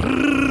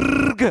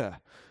 Aruga.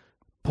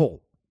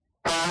 Paul.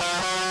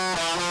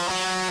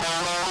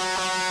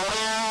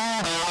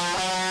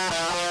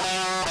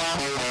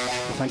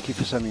 Thank you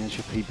for sending us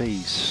your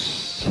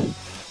PBs.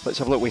 Let's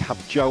have a look. We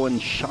have Joan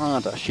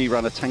Sharda. She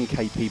ran a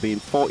 10k PB in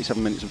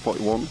 47 minutes and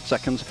 41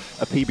 seconds.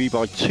 A PB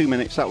by 2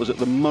 minutes. That was at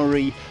the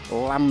Murray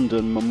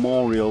Lambden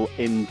Memorial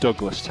in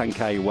Douglas.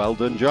 10k. Well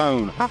done,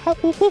 Joan.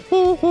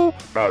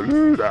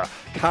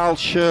 Carl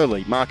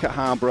Shirley, Market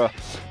Harborough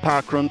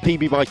Park Run.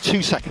 PB by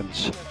 2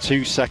 seconds.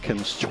 2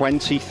 seconds.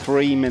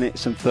 23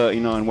 minutes and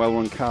 39. Well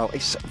run, Carl.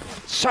 It's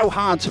so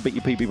hard to beat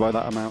your PB by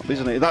that amount,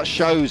 isn't it? That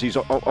shows he's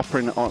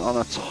operating on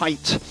a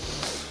tight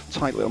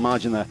little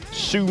margin there.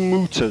 Sue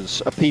Mooters,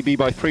 a PB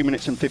by 3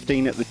 minutes and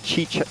 15 at the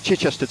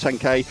Chichester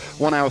 10k,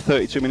 1 hour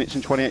 32 minutes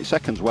and 28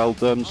 seconds. Well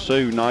done,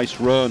 Sue. Nice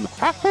run.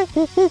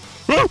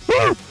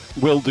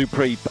 Will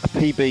Dupree, a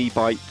PB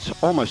by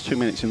almost 2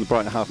 minutes in the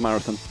Brighton Half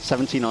Marathon,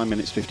 79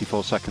 minutes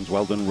 54 seconds.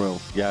 Well done,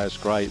 Will. Yeah, it's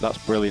great. That's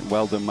brilliant.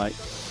 Well done, mate.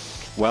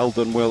 Well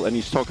done, Will. And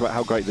he's talking about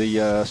how great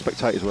the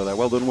spectators were there.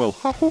 Well done, Will.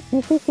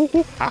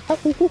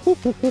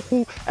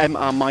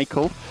 M.R.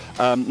 Michael,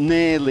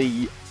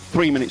 nearly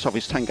 3 minutes off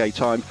his 10k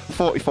time,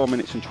 44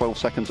 minutes and 12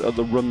 seconds at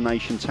the Run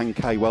Nation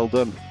 10k. Well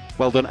done.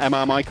 Well done,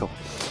 M.R. Michael.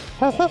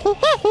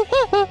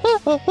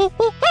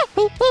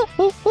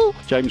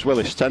 James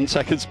Willis, 10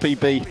 seconds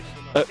PB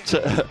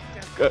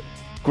at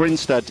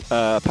Grinstead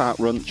Park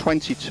Run,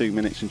 22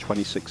 minutes and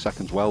 26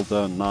 seconds. Well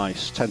done.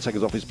 Nice. 10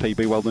 seconds off his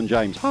PB. Well done,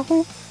 James.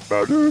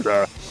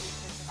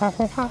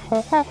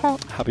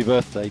 Happy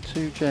birthday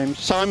to James.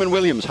 Simon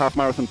Williams, half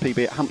marathon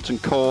PB at Hampton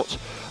Court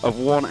of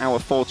 1 hour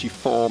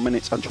 44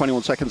 minutes and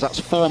 21 seconds. That's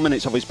 4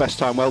 minutes of his best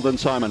time. Well done,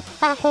 Simon.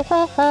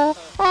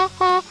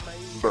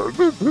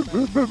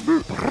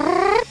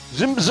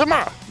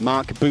 Zimmer.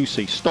 Mark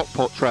Boosie,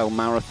 Stockport Trail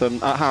Marathon,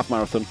 half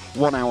marathon,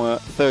 1 hour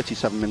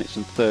 37 minutes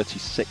and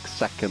 36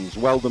 seconds.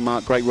 Well done,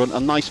 Mark. Great run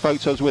and nice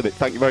photos with it.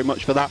 Thank you very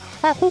much for that.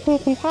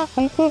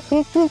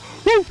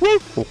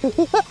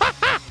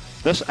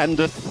 This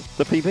endeth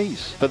the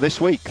PBs for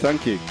this week.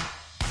 Thank you.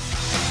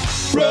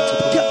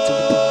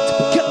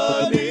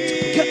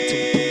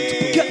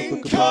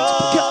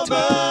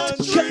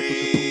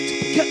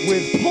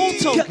 With Paul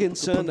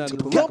Tolkinson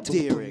and Rob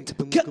Deering.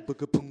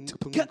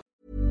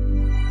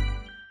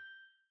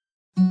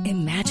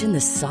 Imagine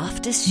the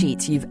softest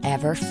sheets you've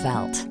ever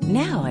felt.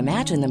 Now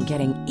imagine them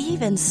getting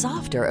even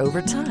softer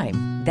over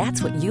time.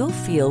 That's what you'll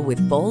feel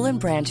with Boll &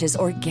 Branch's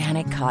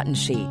organic cotton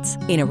sheets.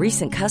 In a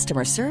recent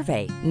customer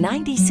survey,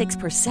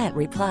 96%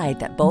 replied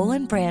that Boll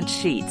 & Branch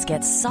sheets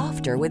get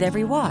softer with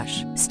every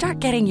wash. Start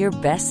getting your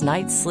best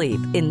night's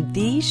sleep in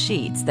these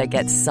sheets that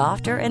get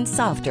softer and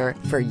softer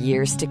for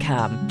years to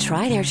come.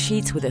 Try their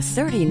sheets with a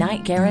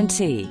 30-night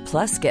guarantee.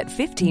 Plus, get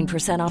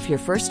 15% off your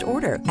first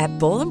order at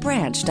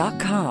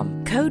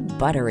bollandbranch.com. Code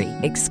BUTTERY.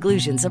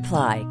 Exclusions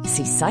apply.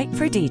 See site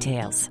for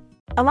details.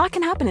 A lot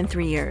can happen in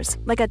 3 years,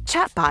 like a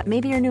chatbot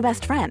may be your new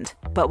best friend.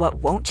 But what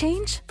won't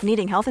change?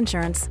 Needing health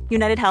insurance.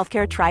 United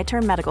Healthcare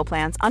Tri-Term Medical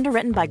Plans,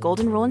 underwritten by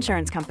Golden Rule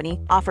Insurance Company,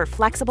 offer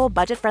flexible,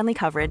 budget-friendly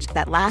coverage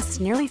that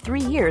lasts nearly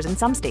 3 years in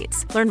some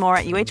states. Learn more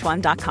at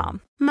uh1.com.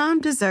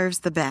 Mom deserves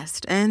the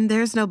best, and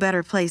there's no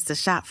better place to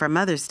shop for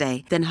Mother's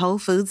Day than Whole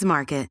Foods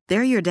Market.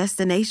 They're your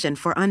destination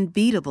for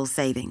unbeatable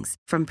savings,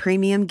 from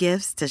premium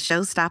gifts to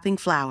show-stopping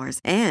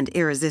flowers and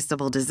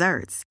irresistible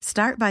desserts.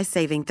 Start by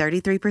saving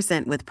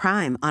 33% with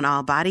Prime on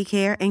all body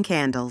care and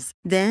candles.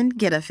 Then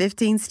get a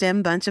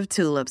 15-stem bunch of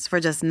tulips for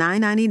just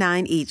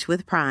 $9.99 each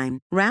with Prime.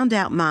 Round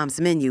out Mom's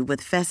menu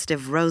with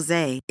festive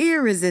rosé,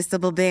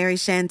 irresistible berry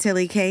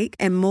chantilly cake,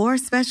 and more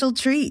special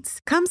treats.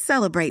 Come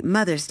celebrate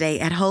Mother's Day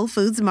at Whole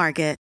Foods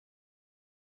Market.